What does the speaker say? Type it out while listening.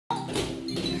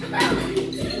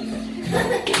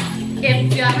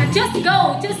If you just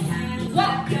go, just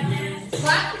walk.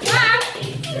 Walk.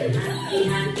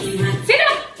 Sit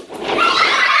down.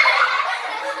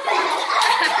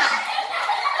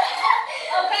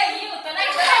 Okay, you.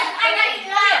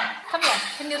 Come here.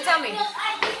 Can you tell me?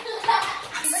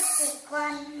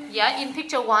 Yeah, in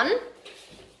picture 1.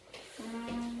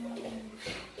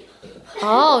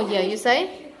 Oh, yeah, you say?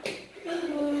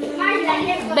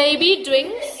 Baby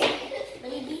drinks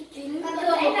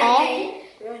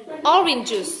orange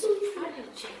juice.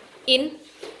 In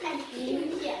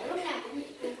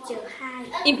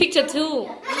picture 2.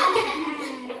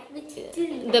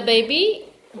 The baby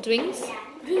drinks.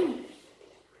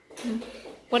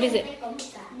 What is it?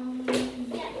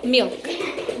 Milk.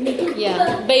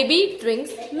 Yeah, baby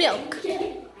drinks milk.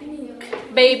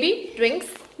 Baby drinks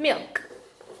milk.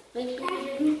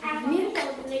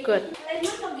 Good.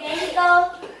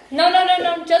 No,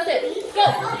 just it. Go.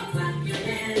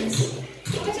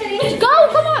 Go,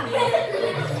 come on.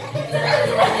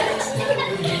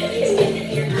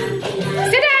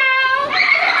 Sit down.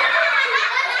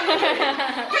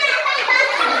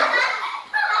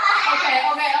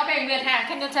 Okay, good.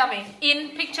 Can you tell me? In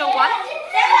picture 1?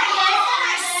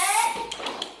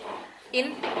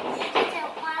 In?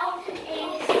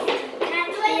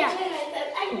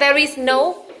 There is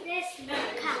no.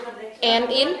 And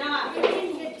in?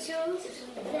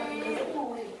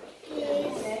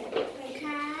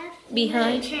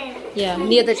 Behind? Yeah,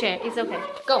 near the chair. It's okay.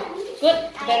 Go. Good.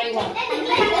 Very well.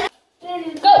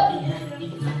 Go.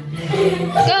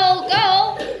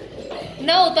 Go.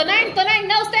 No, Tuấn Anh,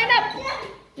 no, stand up.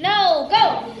 No,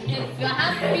 go. If you're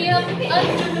happy,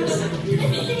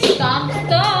 stomp.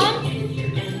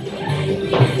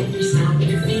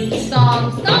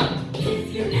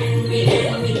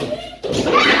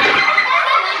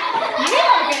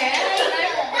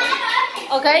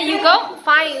 Okay, you go.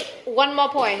 Find one more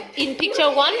point. In picture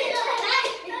 1?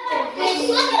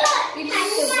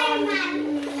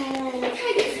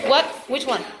 What? Which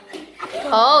one?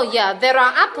 Oh, yeah, there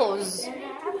are apples.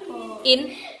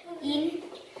 In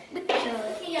picture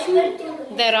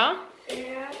 2. There are?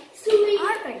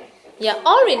 Yeah,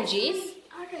 oranges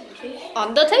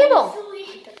on the table.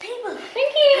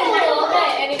 Thank you. Okay,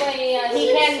 anyway, he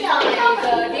can find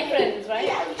the difference, right?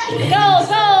 Go.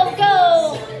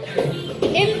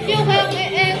 If you have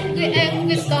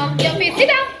angry storm, your feet, sit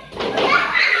down.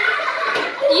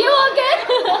 You okay?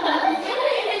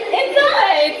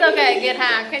 It's okay. Get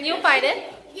her. Can you find it?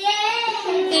 Yeah.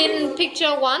 In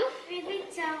picture 1? In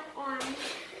picture 1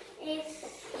 is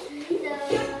the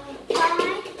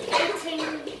pie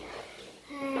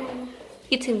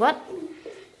eating what?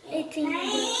 Eating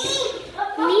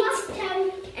meat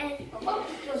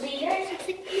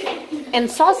and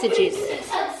sausages.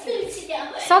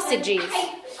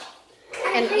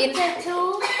 And in picture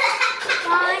 2,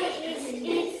 pie is the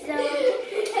meat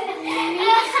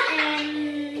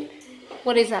and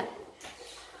what is that?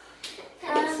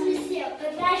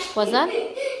 What's that?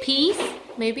 Peas,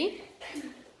 maybe?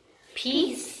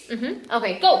 Peas?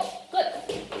 Okay, go. Good.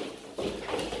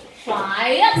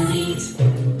 Try it.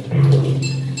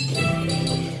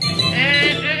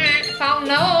 Found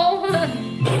no.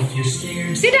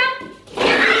 Sit down.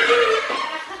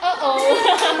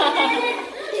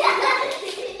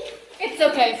 It's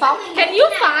okay, Phong. Can you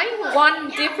find one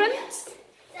difference?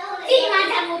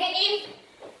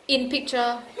 In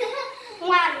picture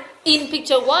 1. In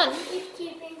picture 1.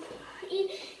 In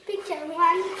picture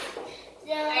 1,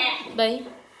 the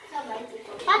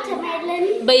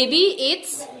watermelon. Baby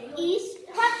eats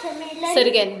watermelon. Say it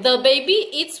again. The baby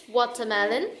eats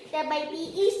watermelon. The baby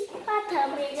eats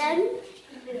watermelon.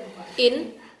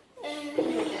 In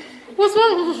what's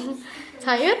wrong?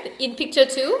 Tired? In picture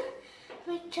 2.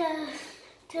 Picture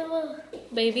 2.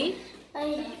 Baby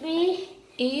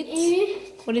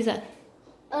eats. What is that?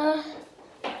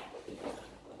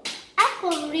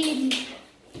 Apple green.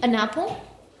 An apple?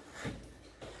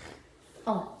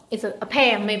 Oh, it's a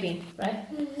pear maybe, right?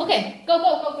 Okay,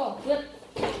 go. Good.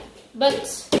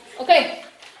 But okay,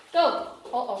 go.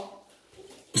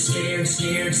 Scared,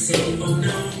 say oh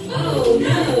no. Oh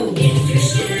no. If you're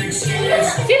scared.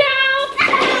 Sit down.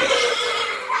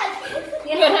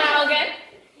 Good now again.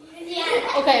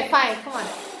 Yeah. Okay, fine. Come on,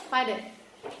 find it.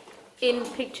 In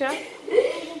picture.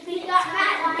 We got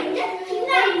that one.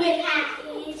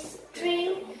 Is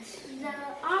drink the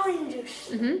oranges.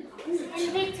 In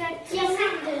picture 2,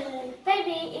 the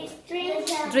baby is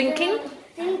drinking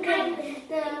the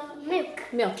milk.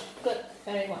 Milk. Good.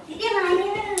 Very well.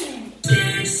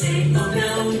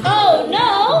 Oh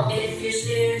no. If you're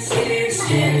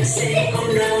scared, say oh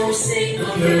no, say oh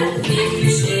no. If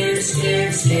you're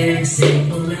scared, and say,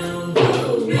 oh no,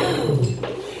 oh no.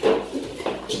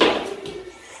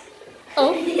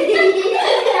 Oh.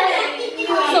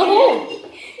 So who?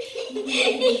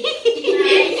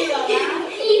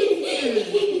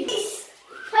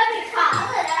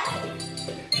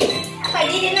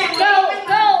 Go,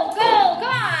 go, go, come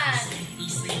on.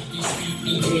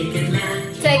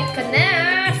 Take a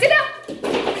nap. Sit down.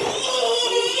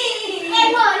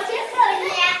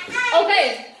 Okay.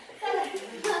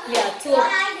 Yeah, two.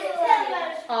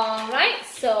 Alright,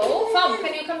 so Phong,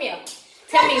 can you come here?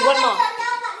 Tell me one more.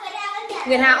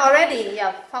 Nguyệt Hà already.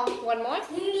 Yeah, Phong, one more.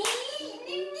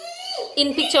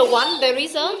 In picture 1, there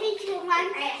is a...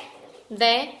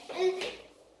 There.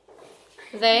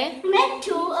 Next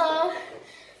to a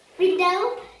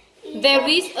window. There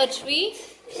is a tree.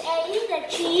 There is a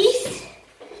cheese.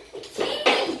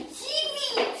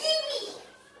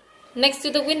 Next to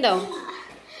the window.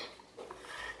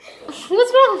 What's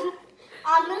wrong?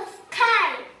 On the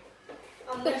sky.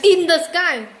 In the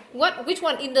sky. What? Which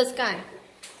one in the sky?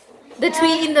 The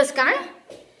tree in the sky?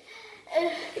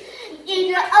 In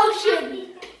the ocean.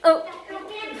 Oh,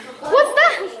 what's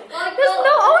that? There's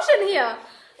no ocean here.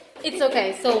 It's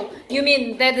okay. So you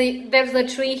mean that there's a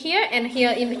tree here, and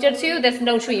here in picture 2 there's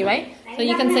no tree, right? So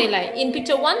you can say like in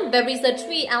picture 1 there is a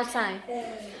tree outside.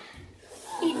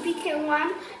 In picture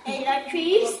 1, there are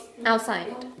trees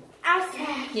Outside.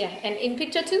 outside. Yeah. And in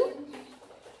picture 2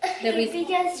 there is In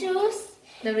picture 2,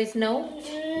 there is no.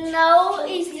 no,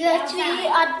 is the tree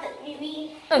on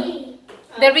the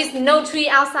There is no tree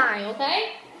outside.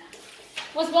 Okay.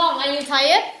 What's wrong? Are you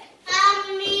tired?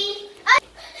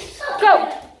 Go.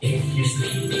 If you're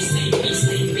sleepy, sleepy,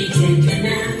 sleepy, take a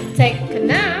nap. Take a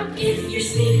nap. If you're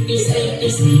sleepy, sleepy,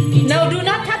 sleepy. No, do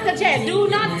not touch the chair. Do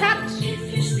not touch.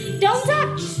 Don't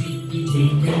touch.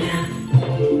 Take a nap.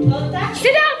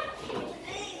 Sit down.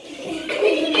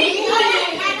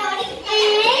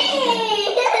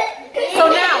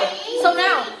 So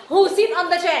now, who sit on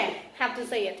the chair? Have to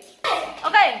say it.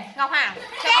 Okay, Ngọc Hà.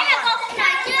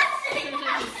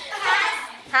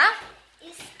 Huh?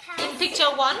 In picture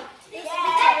 1. This picture 1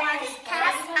 is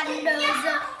cat under the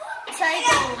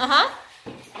table.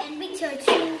 And picture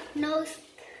 2, no.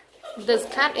 This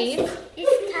cat is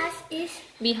This cat is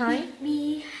behind.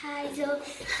 behind the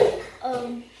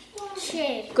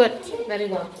chair. Good, very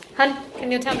good. Hun,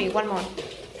 can you tell me one more?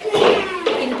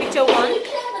 In picture 1.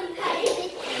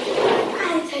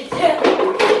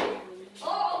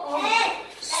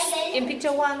 In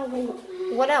picture 1,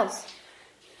 what else?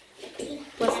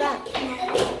 What's that?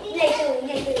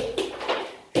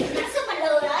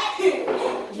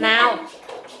 Now,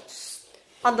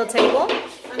 on the table.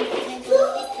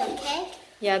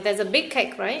 Yeah, there's a big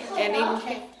cake, right? And in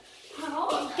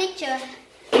Picture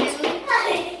is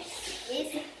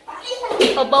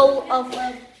a bowl of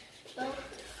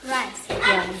rice.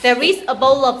 yeah, there is a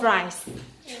bowl of rice.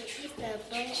 It's the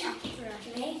bowl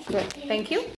of rice. Good, thank you.